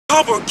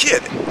Culver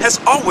Kidd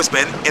has always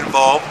been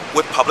involved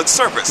with public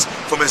service,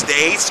 from his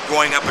days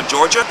growing up in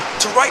Georgia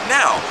to right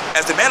now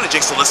as the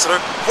managing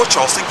solicitor for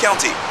Charleston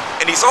County.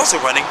 And he's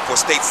also running for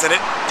State Senate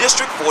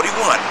District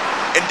 41.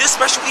 In this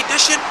special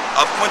edition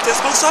of Quintin's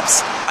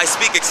Close-Ups, I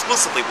speak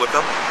exclusively with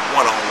him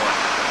one-on-one.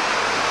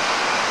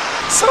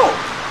 So,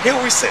 here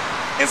we sit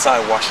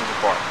inside Washington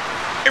Park.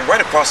 And right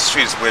across the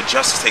street is where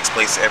justice takes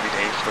place every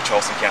day for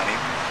Charleston County.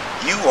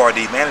 You are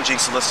the managing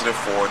solicitor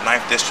for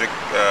 9th District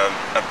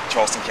of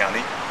Charleston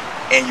County,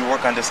 and you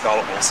work under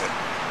Scarlett Wilson.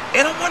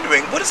 And I'm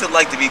wondering, what is it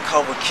like to be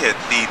Culver Kidd,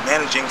 the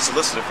managing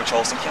solicitor for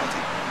Charleston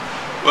County?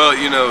 Well,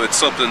 you know, it's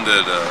something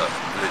that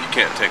you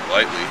can't take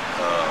lightly.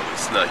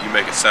 It's not. You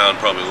make it sound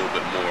probably a little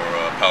bit more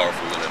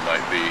powerful than it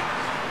might be,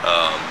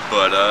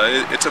 but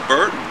it's a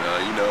burden.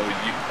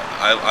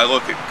 I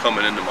look at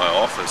coming into my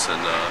office,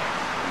 and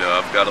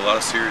I've got a lot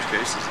of serious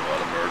cases, a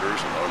lot of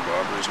murders, a lot of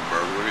robberies and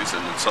burglaries,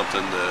 and it's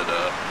something that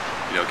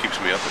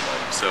keeps me up at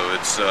night. So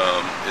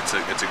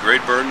it's a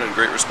great burden and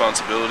great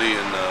responsibility,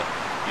 and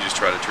you just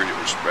try to treat it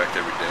with respect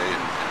every day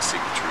and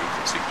seek the truth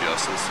and seek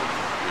justice. And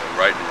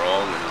right and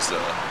wrong is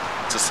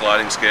it's a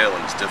sliding scale,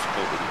 and it's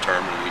difficult to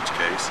determine in each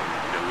case,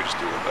 and we just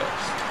do our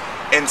best.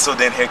 And so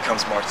then here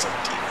comes March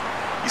 17th.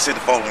 You said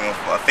the following on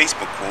a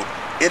Facebook quote: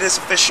 "It is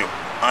official.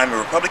 I'm a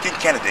Republican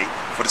candidate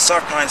for the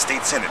South Carolina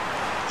State Senate."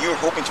 You're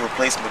hoping to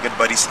replace my good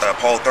buddy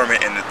Paul Thurman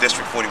in the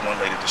District 41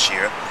 later this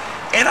year.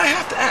 And I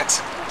have to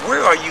ask,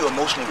 where are you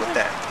emotionally with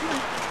that?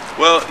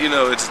 Well,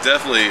 it's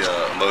definitely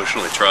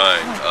emotionally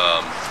trying.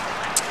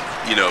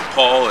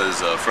 Paul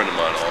is a friend of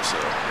mine also,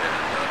 and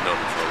I've known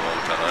him for a long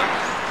time.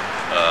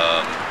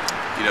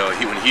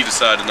 When he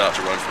decided not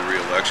to run for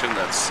re-election,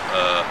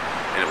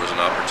 and it was an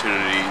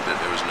opportunity that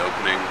there was an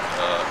opening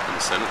in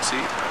the Senate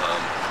seat.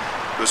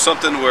 It was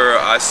something where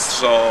I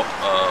saw,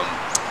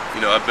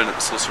 I've been at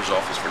the solicitor's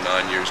office for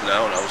 9 years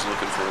now, and I was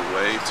looking for a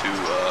way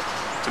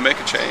to make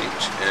a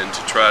change and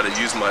to try to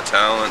use my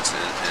talents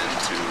and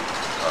to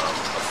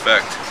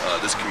affect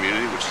this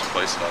community, which is a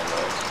place that I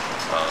love,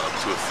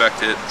 to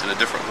affect it in a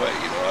different way.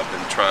 I've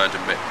been trying to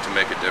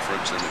make a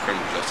difference in the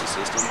criminal justice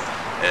system,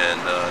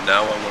 and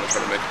now I want to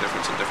try to make a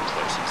difference in different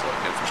places like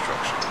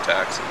infrastructure,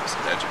 taxes,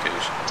 and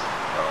education.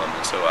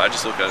 And so I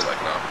just look at it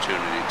like an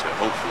opportunity to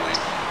hopefully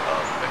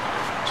make a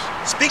difference.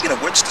 Speaking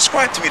of which,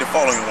 describe to me the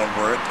following in one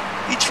word: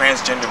 the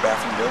transgender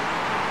bathroom bill.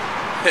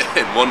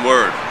 In one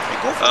word.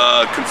 Go for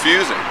it.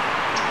 Confusing.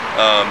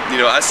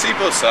 I see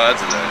both sides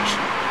of that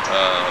issue.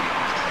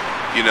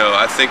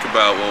 I think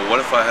about, well, what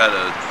if I had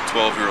a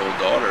 12-year-old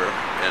daughter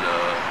in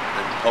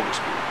public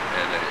school,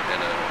 and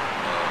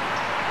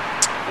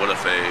what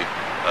if a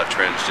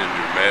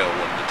transgender male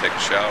wanted to take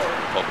a shower in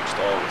a public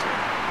stall with her?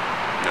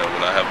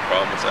 Would I have a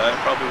problem with that? I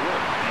probably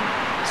would.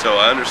 So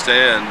I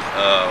understand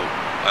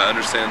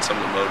some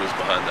of the motives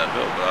behind that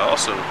bill, but I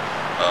also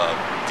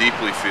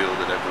deeply feel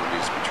that everyone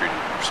needs to be treated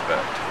with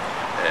respect,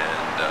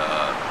 and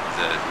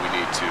that we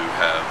need to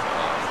have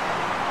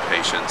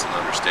patience and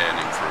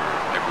understanding for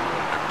everyone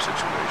in every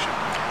situation.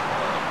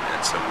 And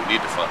so we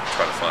need to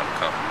try to find a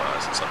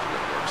compromise and something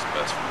that works the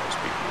best for most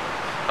people.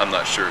 I'm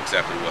not sure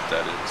exactly what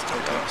that is, to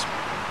be honest.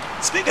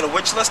 Speaking of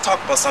which, let's talk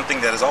about something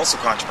that is also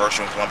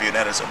controversial in Columbia, and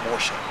that is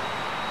abortion.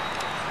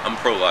 I'm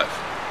pro-life,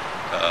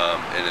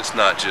 and it's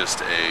not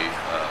just a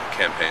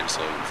campaign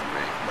slogan for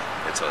me.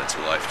 It's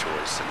a life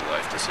choice and a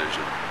life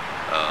decision.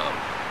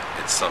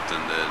 It's something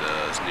that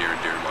is near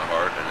and dear to my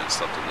heart, and it's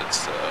something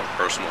that's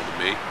personal to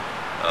me.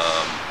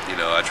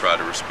 I try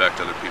to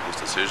respect other people's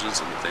decisions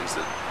and the things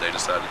that they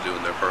decide to do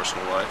in their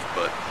personal life,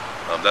 but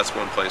that's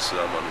one place that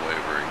I'm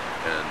unwavering.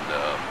 And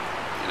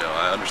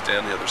I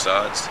understand the other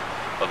sides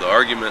of the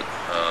argument,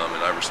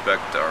 and I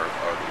respect the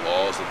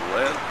laws of the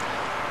land.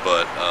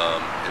 But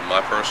in my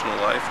personal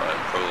life, I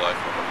am pro-life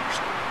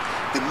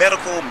 100%. The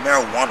medical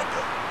marijuana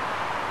bill.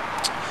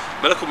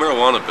 Medical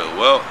marijuana bill.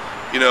 Well,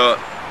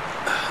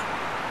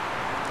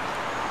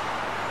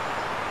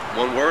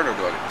 one word, or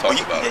do I talk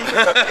about it?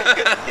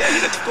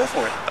 Go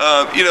for it.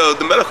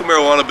 The medical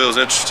marijuana bill is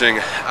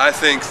interesting. I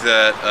think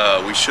that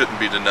we shouldn't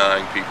be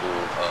denying people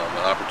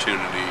an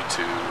opportunity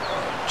to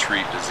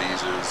treat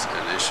diseases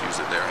and issues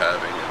that they're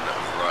having in a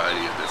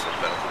variety of different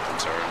medical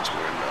concerns.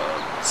 When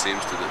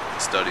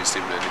studies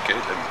seem to indicate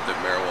that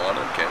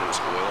marijuana and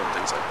cannabis oil and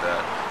things like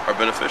that are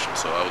beneficial.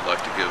 So I would like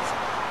to give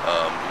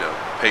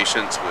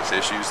patients with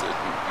issues that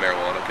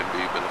marijuana can be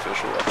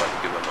beneficial. I'd like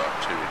to give them an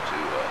opportunity to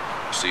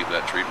receive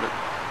that treatment.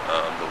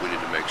 But we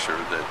need to make sure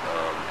that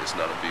it's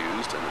not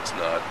abused, and it's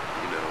not,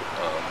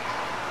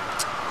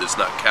 it's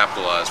not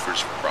capitalized for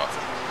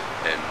profit,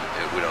 and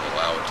we don't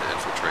allow it to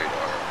infiltrate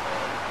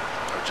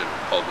our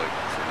general public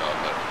for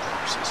non-medical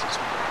purposes as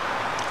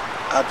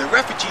well. The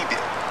refugee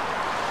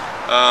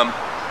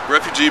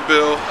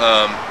bill.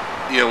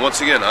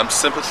 Once again, I'm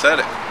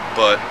sympathetic,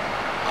 but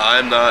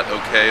I'm not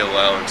okay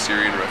allowing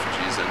Syrian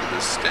refugees into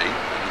this state,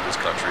 into this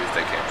country, if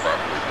they can't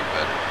properly be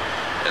vetted.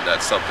 And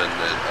that's something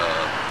that,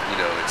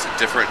 it's a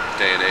different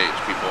day and age.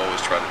 People always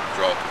try to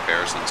draw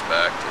comparisons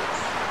back to,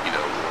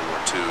 World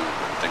War II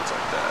and things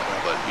like that.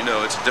 But,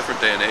 it's a different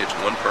day and age.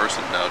 One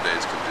person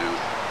nowadays can do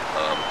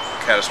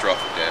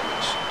catastrophic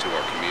damage to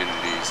our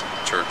communities,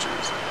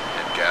 churches,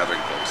 and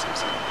gathering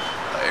places, and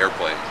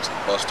airplanes, and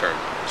bus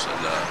terminals.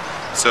 And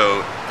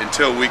so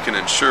until we can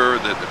ensure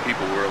that the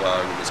people we're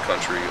allowing in this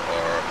country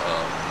are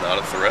not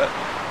a threat,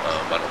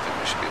 I don't think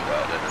we should be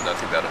allowed in. And I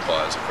think that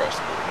applies across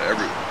the board to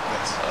everyone,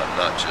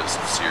 not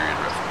just Syrian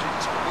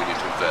refugees. But we need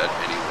to vet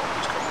anyone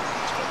who's coming into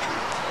this country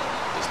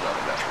is not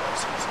a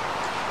naturalized citizen.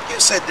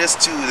 You said this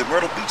to the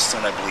Myrtle Beach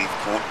Sun, I believe,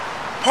 quote,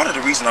 "Part of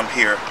the reason I'm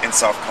here in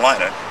South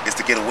Carolina is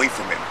to get away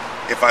from it.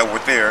 If I were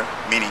there,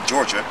 meaning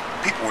Georgia,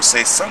 people would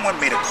say someone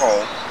made a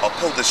call or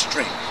pulled the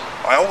string.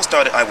 I always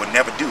thought I would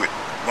never do it,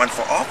 run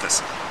for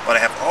office, but I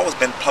have always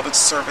been public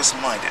service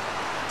minded."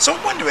 So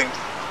I'm wondering,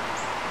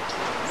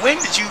 when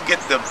did you get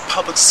the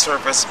public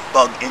service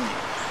bug in you?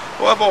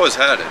 Well, I've always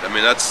had it. I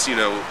mean, that's,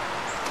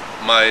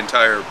 my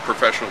entire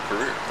professional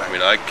career. I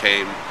mean, I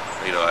came,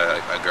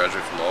 I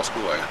graduated from law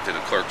school. I did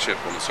a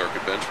clerkship on the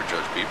circuit bench for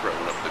Judge Pieper. I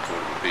went up to the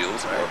Court of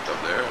Appeals and worked up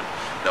there. And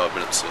now I've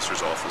been at the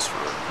solicitor's office for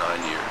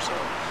 9 years.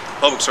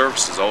 Public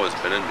service has always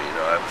been in me.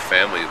 I have a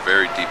family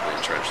very deeply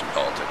entrenched in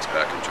politics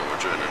back in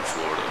Georgia and in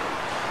Florida.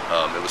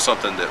 It was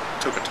something that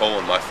took a toll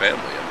on my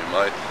family. I mean,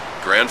 my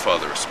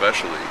grandfather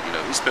especially,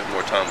 he spent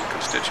more time with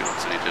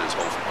constituents than he did his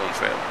own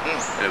family.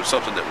 And it was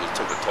something that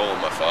took a toll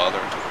on my father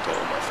and took a toll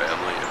on my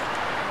family. And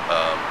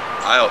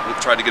I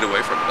tried to get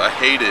away from it. I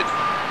hated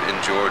in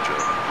Georgia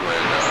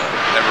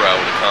whenever I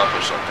would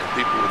accomplish something,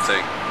 people would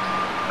think,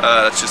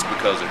 that's just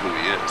because of who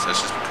he is. That's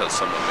just because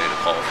someone made a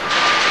call for him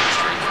to take a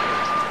string for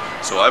him.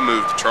 So I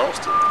moved to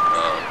Charleston,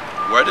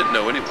 where I didn't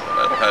know anyone.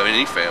 I don't have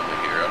any family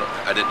here.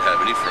 I didn't have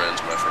any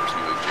friends when I first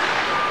moved here.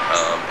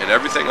 And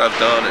everything I've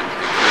done and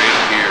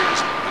created here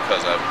is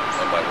because of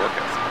my work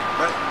ethic.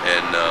 Right.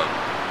 And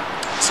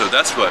so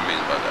that's what I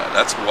mean by that.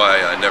 That's why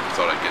I never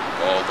thought I'd get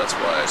involved. That's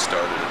why I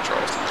started in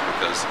Charleston, is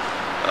because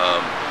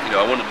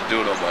I wanted to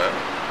do it on my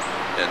own.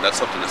 And that's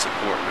something that's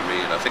important to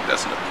me. And I think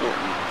that's an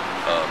important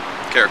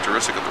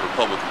characteristic of the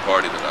Republican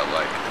Party that I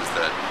like, is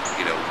that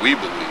we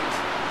believe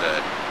that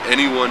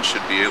anyone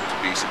should be able to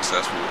be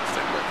successful if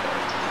they work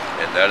hard.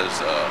 And that is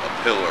a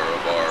pillar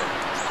of our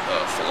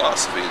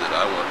philosophy that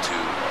I want to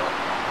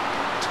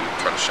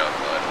try to shine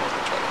a light on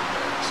and try to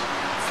advance.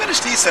 Finish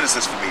these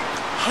sentences for me.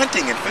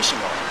 Hunting and fishing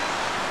are.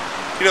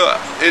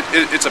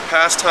 It's a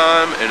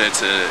pastime, and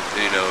it's an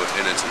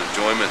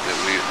enjoyment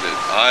that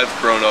I've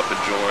grown up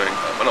enjoying.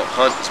 I don't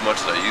hunt as much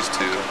as I used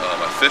to.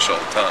 I fish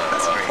all the time.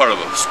 I'm part of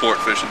a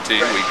sport fishing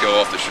team. Right. We go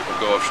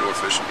offshore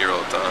fishing here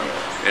all the time,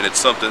 and it's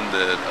something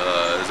that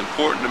is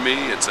important to me.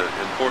 It's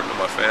important to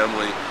my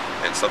family,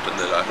 and something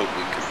that I hope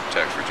we can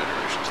protect for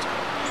generations to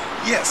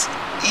come. Yes,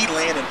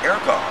 Elan and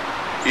Erica are.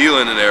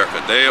 Elin and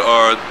Erica, they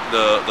are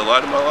the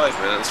light of my life,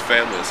 man. It's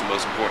family. It's the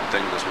most important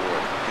thing in this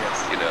world.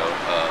 Yes.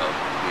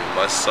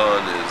 My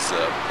son is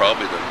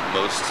probably the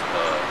most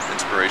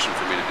inspiration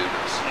for me to do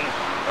this.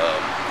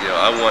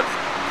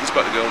 He's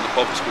about to go into the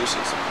public school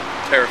system.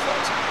 It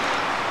terrifies me.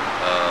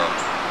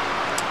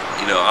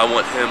 I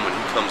want him, when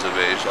he comes of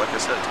age, like I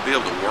said, to be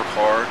able to work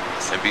hard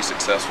and be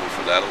successful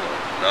for that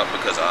alone. Not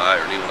because I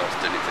or anyone else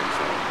did anything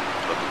for him,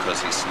 but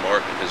because he's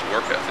smart in his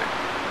work ethic.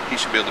 He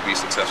should be able to be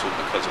successful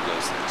because of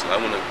those things. And I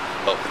want to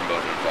help promote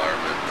an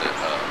environment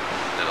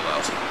that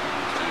allows him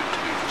to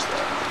do just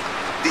that.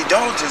 The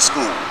Darlington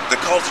School, the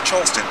College of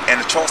Charleston,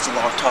 and the Charleston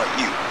Law taught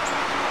you.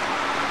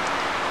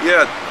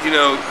 Yeah,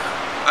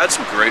 I had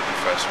some great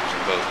professors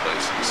in both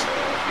places.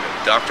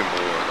 Dr.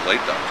 Moore, the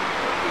late Dr.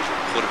 Moore, who's a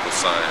political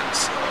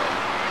science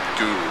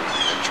guru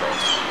in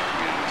Charleston, the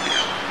community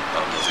here,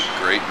 was a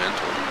great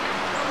mentor to me.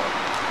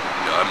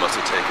 I must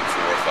have taken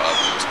 4 or 5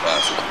 of his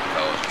classes at the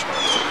College of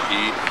Charleston.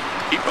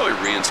 He probably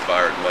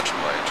re-inspired much of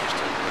my interest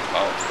in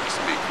politics,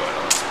 to be quite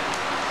honest.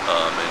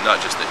 And not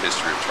just the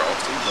history of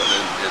Charleston, but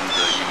in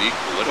the unique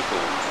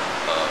political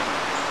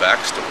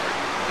backstory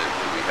that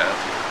we have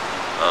here.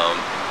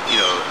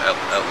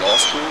 At law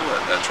school,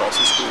 at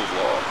Charleston School of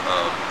Law,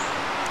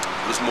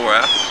 it was more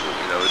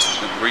applicable. It's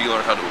where you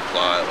learn how to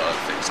apply a lot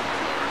of things that you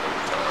learn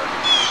over time.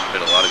 I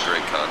had a lot of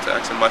great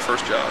contacts, and my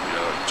first job,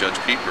 Judge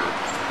Pieper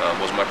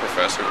was my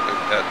professor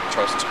at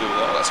Charleston School of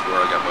Law. That's where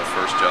I got my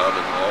first job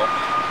in law.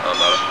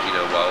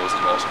 While I was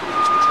in law school,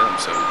 was with him.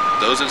 So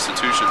those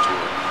institutions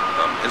were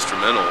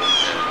instrumental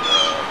in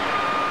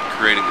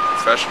creating the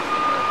professional that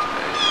I am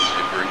today,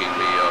 and bringing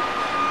me up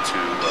to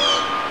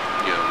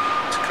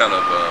kind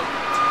of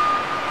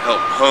help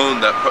hone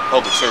that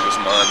public service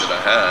mind that I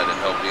had, and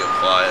help me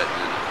apply it,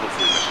 and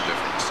hopefully make a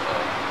difference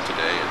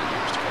today and in the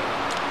years to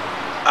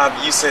come.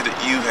 You said that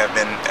you have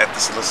been at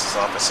the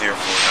solicitor's office here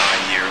for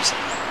 9 years,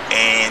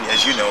 and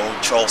as you know,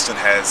 Charleston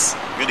has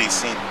really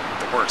seen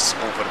the worst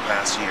over the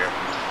past year.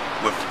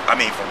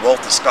 From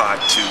Walter Scott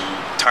to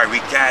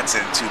Tyreek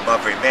Gadsden to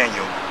Mother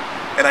Emanuel.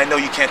 And I know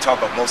you can't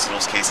talk about most of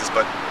those cases,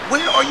 but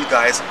where are you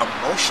guys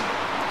emotional?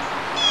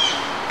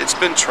 It's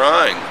been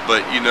trying,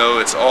 but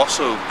it's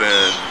also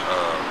been,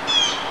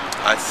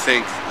 I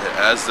think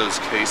that as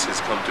those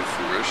cases come to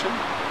fruition,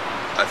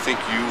 I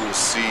think you will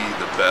see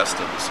the best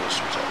of the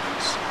solicitor's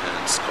office. And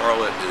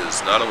Scarlett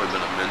has not only been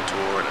a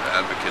mentor and an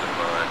advocate of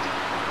mine,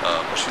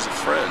 but she's a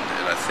friend,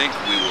 and I think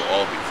we will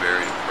all be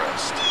very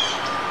impressed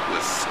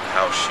with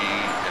how she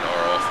and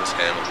our office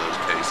handle those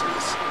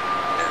cases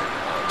and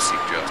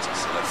seek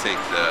justice. And I think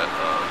that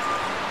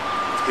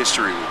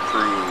history will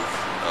prove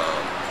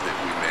that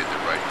we made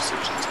the right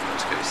decisions in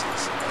those cases.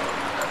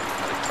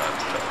 I think time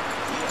will tell.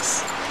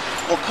 Yes.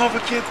 Well, Culver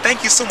Kidd,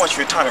 thank you so much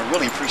for your time. I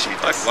really appreciate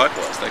this.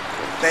 Likewise. Thank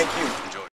you. Thank you.